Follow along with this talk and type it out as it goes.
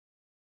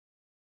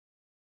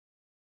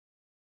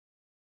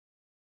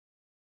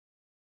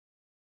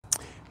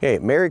Hey,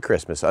 Merry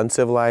Christmas,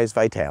 Uncivilized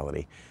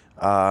Vitality.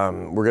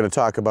 We're going to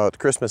talk about the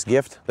Christmas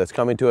gift that's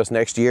coming to us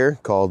next year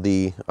called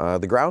the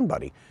Ground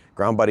Buddy,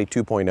 Ground Buddy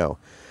 2.0.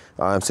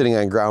 I'm sitting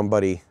on Ground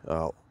Buddy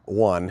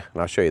 1, and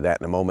I'll show you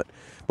that in a moment.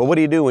 But what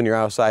do you do when you're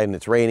outside and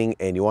it's raining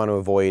and you want to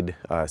avoid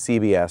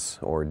CBS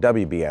or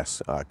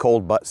WBS,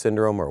 cold butt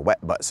syndrome or wet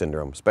butt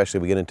syndrome, especially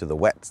if we get into the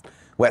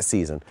wet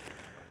season.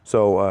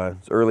 So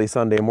it's early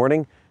Sunday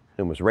morning.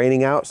 It was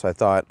raining out, so I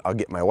thought I'll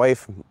get my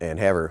wife and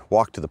have her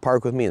walk to the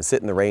park with me and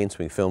sit in the rain so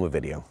we can film a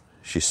video.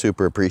 She's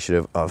super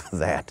appreciative of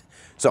that.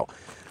 So,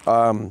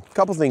 a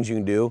couple things you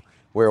can do.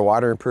 Wear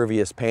water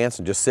impervious pants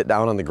and just sit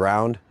down on the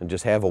ground and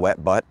just have a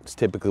wet butt. It's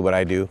typically what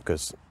I do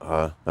because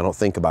I don't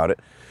think about it.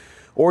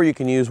 Or you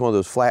can use one of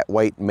those flat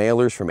white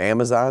mailers from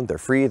Amazon. They're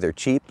free, they're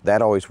cheap.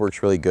 That always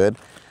works really good.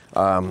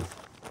 A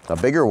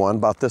bigger one,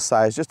 about this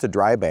size, just a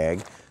dry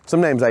bag.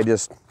 Sometimes I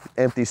just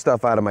empty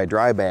stuff out of my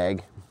dry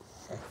bag,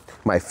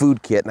 my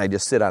food kit, and I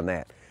just sit on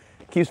that.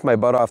 Keeps my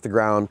butt off the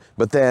ground,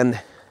 but then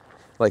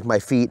like my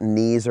feet and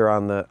knees are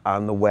on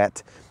the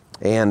wet,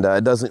 and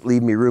it doesn't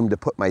leave me room to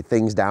put my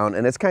things down,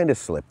 and it's kind of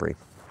slippery.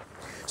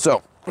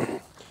 So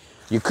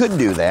you could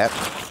do that.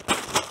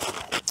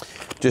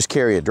 Just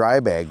carry a dry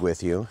bag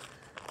with you,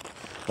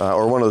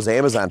 or one of those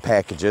Amazon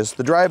packages.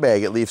 The dry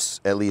bag at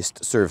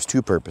least serves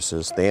two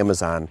purposes. The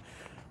Amazon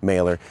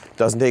mailer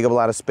doesn't take up a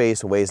lot of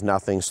space and weighs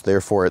nothing, so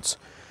therefore it's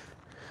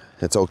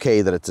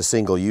okay that it's a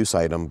single-use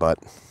item. But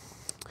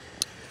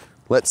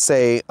let's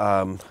say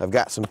I've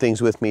got some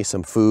things with me,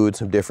 some food,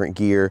 some different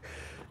gear,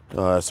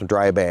 some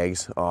dry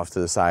bags off to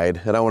the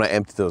side, and I want to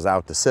empty those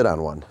out to sit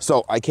on one.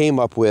 So I came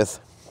up with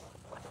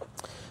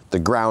the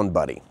Ground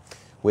Buddy,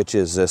 which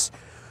is this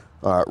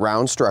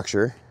round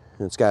structure.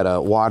 It's got a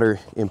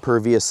water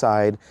impervious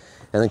side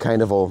and then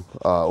kind of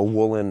a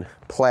woolen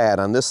plaid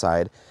on this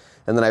side.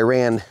 And then I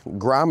ran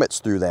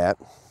grommets through that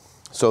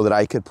so that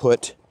I could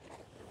put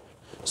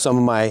some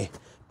of my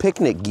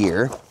picnic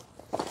gear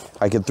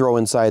I could throw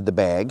inside the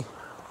bag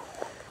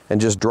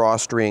and just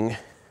drawstring,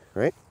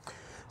 right?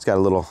 It's got a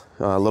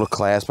little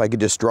clasp. I could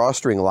just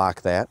drawstring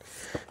lock that,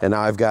 and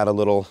now I've got a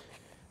little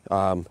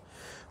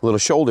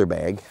shoulder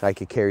bag. I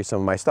could carry some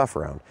of my stuff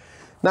around.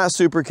 Not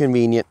super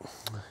convenient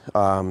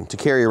to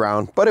carry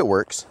around, but it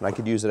works. I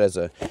could use it as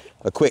a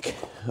quick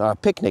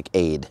picnic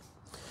aid.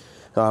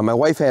 My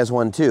wife has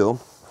one too,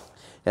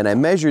 and I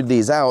measured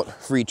these out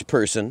for each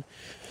person.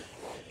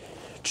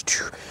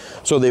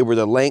 So they were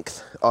the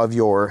length of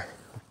your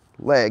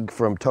leg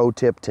from toe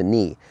tip to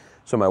knee.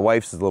 So my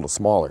wife's is a little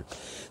smaller.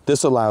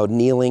 This allowed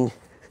kneeling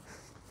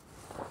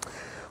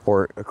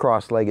or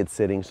cross-legged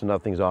sitting, so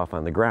nothing's off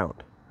on the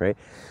ground, right?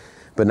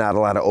 But not a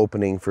lot of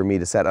opening for me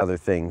to set other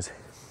things.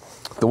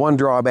 The one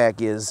drawback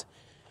is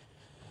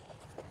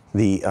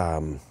the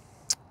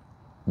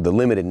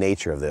limited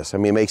nature of this. I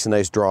mean, it makes a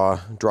nice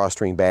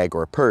drawstring bag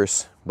or a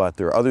purse, but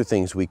there are other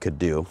things we could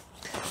do.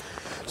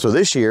 So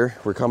this year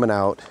we're coming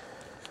out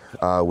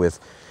with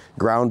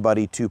Ground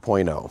Buddy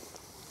 2.0,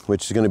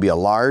 which is going to be a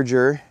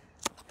larger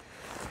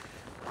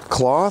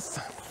cloth.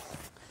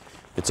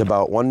 It's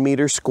about 1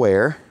 meter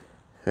square.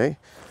 Okay,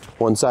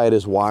 one side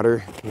is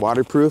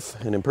waterproof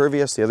and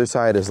impervious. The other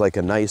side is like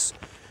a nice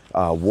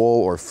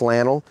wool or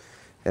flannel,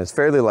 and it's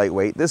fairly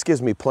lightweight. This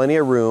gives me plenty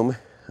of room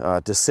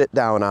to sit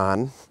down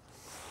on.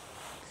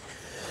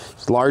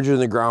 It's larger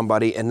than the Ground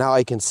Buddy, and now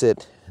I can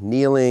sit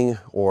kneeling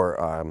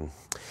or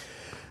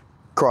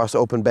cross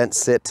open bent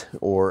sit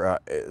or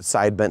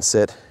side bent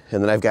sit,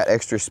 and then I've got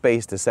extra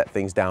space to set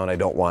things down I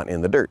don't want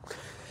in the dirt.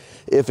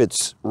 If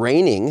it's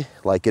raining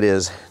like it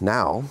is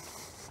now,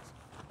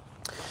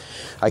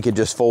 I could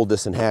just fold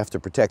this in half to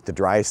protect the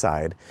dry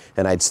side,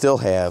 and I'd still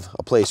have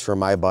a place for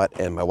my butt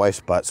and my wife's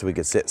butt so we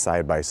could sit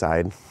side by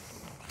side.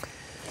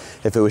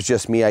 If it was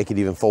just me, I could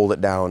even fold it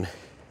down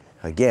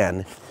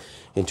again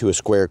into a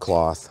square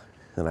cloth,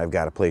 and I've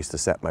got a place to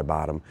set my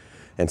bottom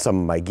and some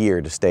of my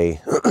gear to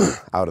stay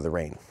out of the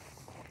rain.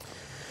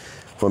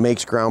 What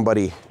makes Ground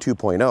Buddy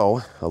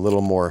 2.0 a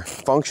little more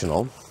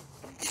functional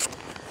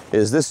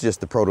is this is just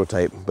the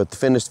prototype, but the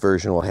finished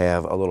version will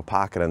have a little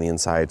pocket on the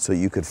inside so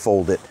you could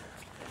fold it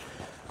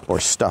or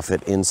stuff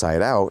it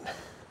inside out.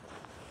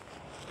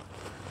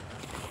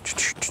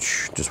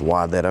 Just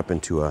wad that up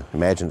into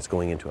imagine it's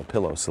going into a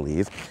pillow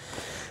sleeve.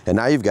 And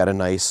now you've got a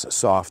nice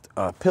soft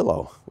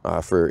pillow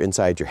for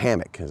inside your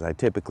hammock, because I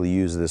typically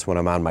use this when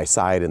I'm on my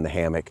side in the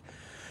hammock.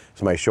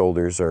 So my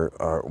shoulders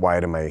are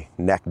wide and my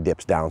neck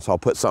dips down, so I'll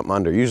put something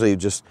under. Usually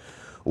just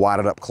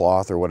wadded up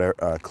cloth or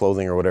whatever,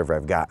 clothing or whatever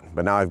I've got.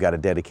 But now I've got a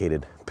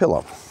dedicated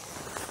pillow.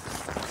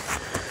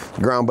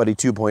 Ground Buddy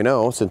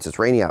 2.0, since it's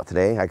rainy out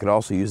today, I could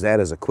also use that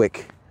as a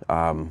quick,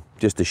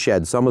 just to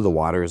shed some of the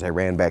water as I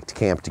ran back to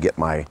camp to get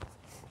my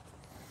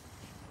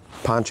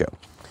poncho.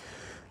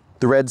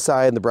 The red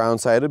side and the brown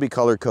side will be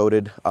color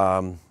coded.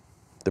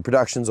 The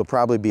productions will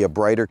probably be a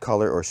brighter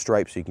color or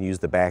stripe, so you can use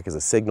the back as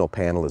a signal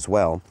panel as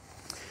well.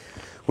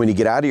 When you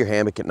get out of your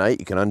hammock at night,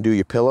 you can undo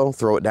your pillow,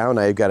 throw it down.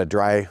 Now you've got a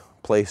dry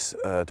place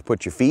to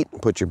put your feet,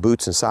 put your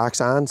boots and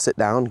socks on, sit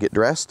down, get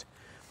dressed.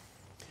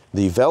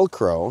 The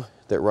Velcro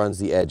that runs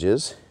the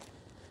edges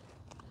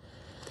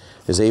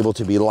is able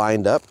to be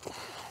lined up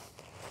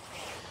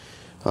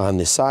on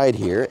the side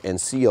here and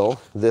seal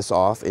this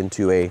off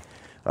into a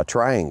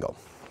triangle.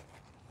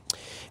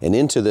 And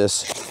into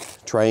this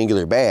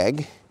triangular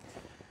bag,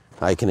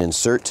 I can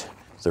insert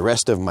the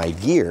rest of my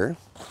gear,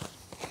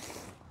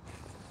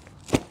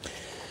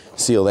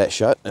 seal that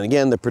shut. And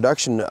again, the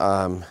production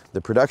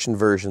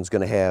version is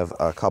going to have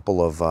a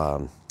couple of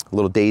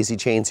little daisy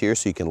chains here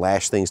so you can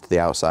lash things to the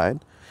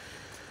outside.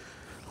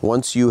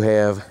 Once you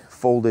have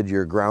folded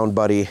your ground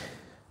buddy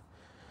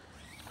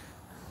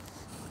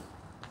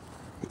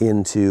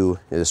into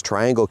this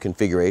triangle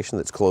configuration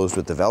that's closed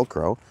with the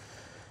Velcro,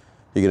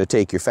 you're going to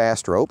take your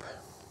fast rope,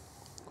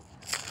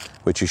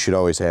 which you should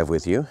always have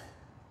with you,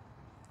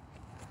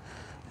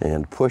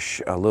 and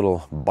push a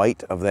little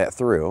bite of that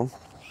through.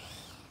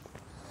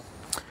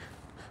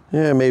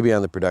 Yeah, maybe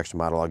on the production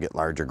model I'll get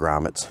larger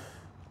grommets.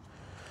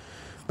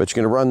 But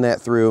you're going to run that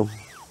through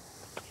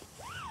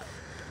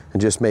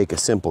and just make a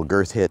simple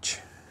girth hitch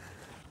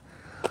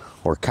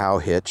or cow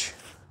hitch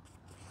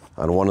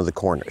on one of the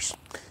corners.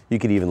 You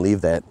could even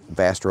leave that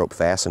fast rope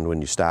fastened when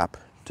you stop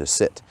to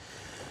sit.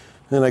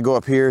 Then I go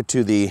up here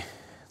to the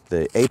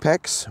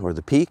apex or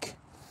the peak,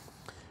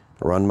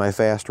 run my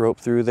fast rope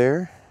through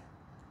there.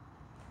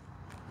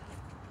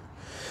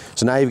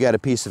 So now you've got a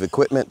piece of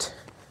equipment,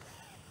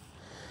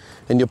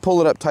 and you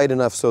pull it up tight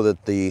enough so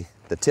that the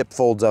tip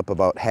folds up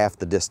about half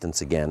the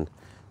distance again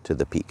to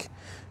the peak.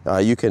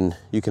 You can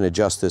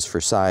adjust this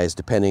for size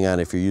depending on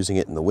if you're using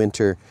it in the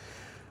winter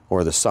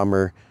or the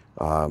summer.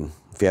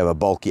 If you have a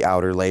bulky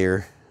outer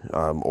layer,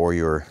 or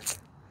you're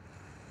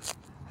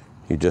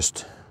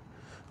just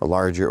a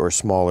larger or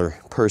smaller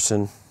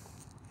person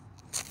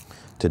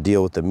to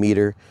deal with the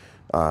meter,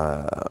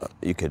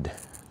 you could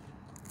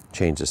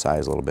change the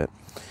size a little bit.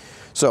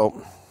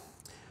 So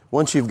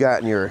once you've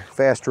gotten your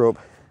fast rope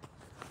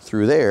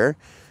through there,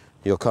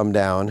 you'll come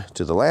down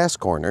to the last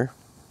corner,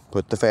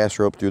 put the fast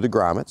rope through the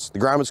grommets. The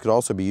grommets could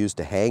also be used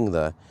to hang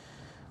the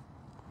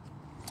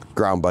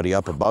ground buddy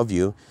up above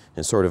you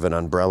in sort of an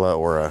umbrella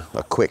or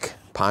a quick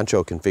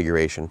poncho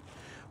configuration.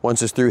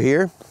 Once it's through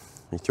here,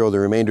 you throw the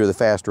remainder of the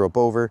fast rope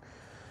over,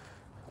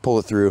 pull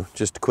it through,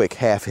 just a quick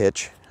half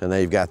hitch, and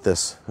then you've got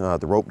this,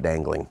 the rope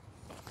dangling.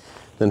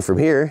 Then from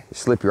here, you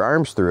slip your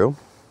arms through,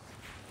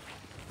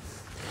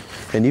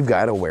 and you've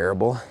got a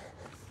wearable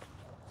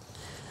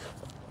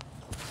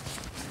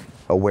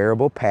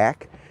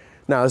pack.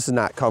 Now this is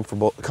not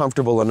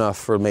comfortable enough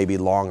for maybe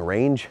long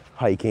range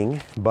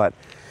hiking, but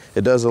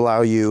it does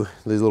allow you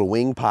these little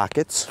wing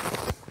pockets.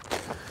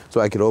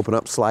 So I could open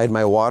up, slide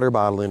my water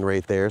bottle in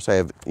right there, so I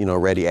have,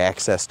 ready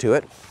access to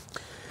it.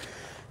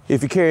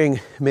 If you're carrying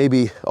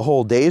maybe a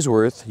whole day's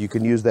worth, you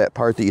can use that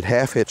part that you'd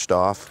half hitched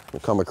off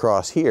and come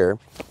across here,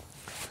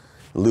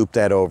 loop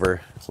that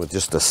over with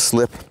just a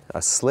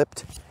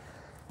slipped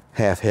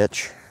half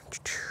hitch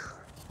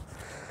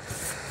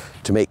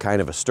to make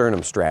kind of a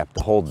sternum strap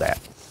to hold that.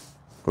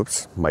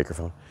 Oops,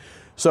 microphone.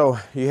 So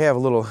you have a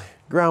little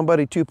Ground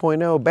Buddy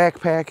 2.0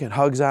 backpack. It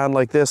hugs on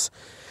like this.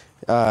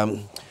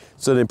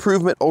 It's an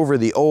improvement over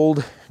the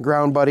old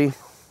Ground Buddy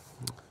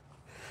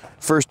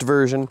first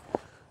version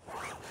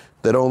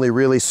that only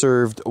really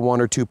served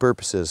one or two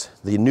purposes.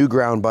 The new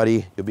Ground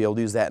Buddy, you'll be able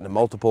to use that in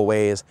multiple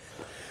ways.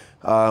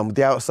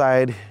 The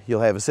outside,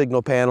 you'll have a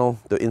signal panel.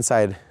 The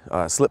inside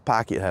slip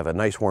pocket, you have a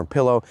nice warm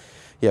pillow.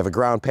 You have a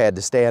ground pad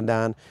to stand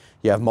on.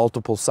 You have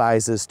multiple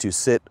sizes to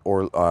sit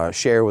or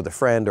share with a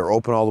friend, or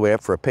open all the way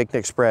up for a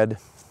picnic spread.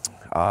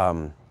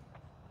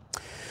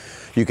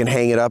 You can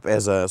hang it up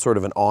as a sort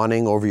of an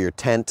awning over your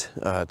tent,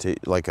 to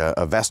like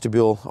a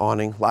vestibule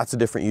awning. Lots of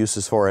different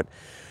uses for it,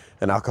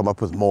 and I'll come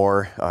up with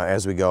more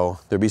as we go.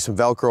 There'll be some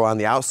Velcro on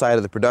the outside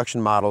of the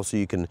production model, so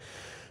you can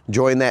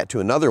join that to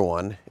another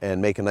one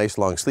and make a nice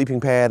long sleeping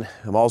pad.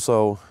 I'm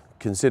also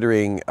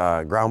considering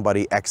Ground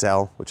Buddy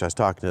XL, which I was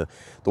talking to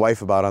the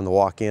wife about on the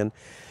walk-in.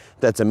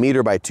 That's 1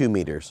 meter by 2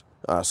 meters.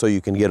 So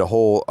you can get a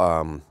whole,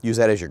 use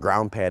that as your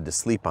ground pad to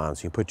sleep on.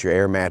 So you put your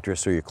air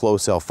mattress or your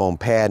closed cell foam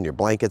pad and your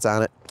blankets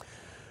on it,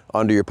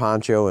 under your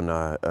poncho,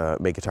 and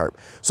make a tarp.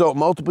 So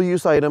multiple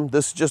use item.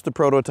 This is just a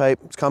prototype.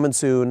 It's coming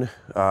soon.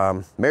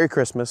 Merry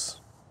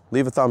Christmas.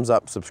 Leave a thumbs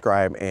up,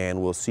 subscribe,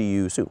 and we'll see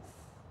you soon.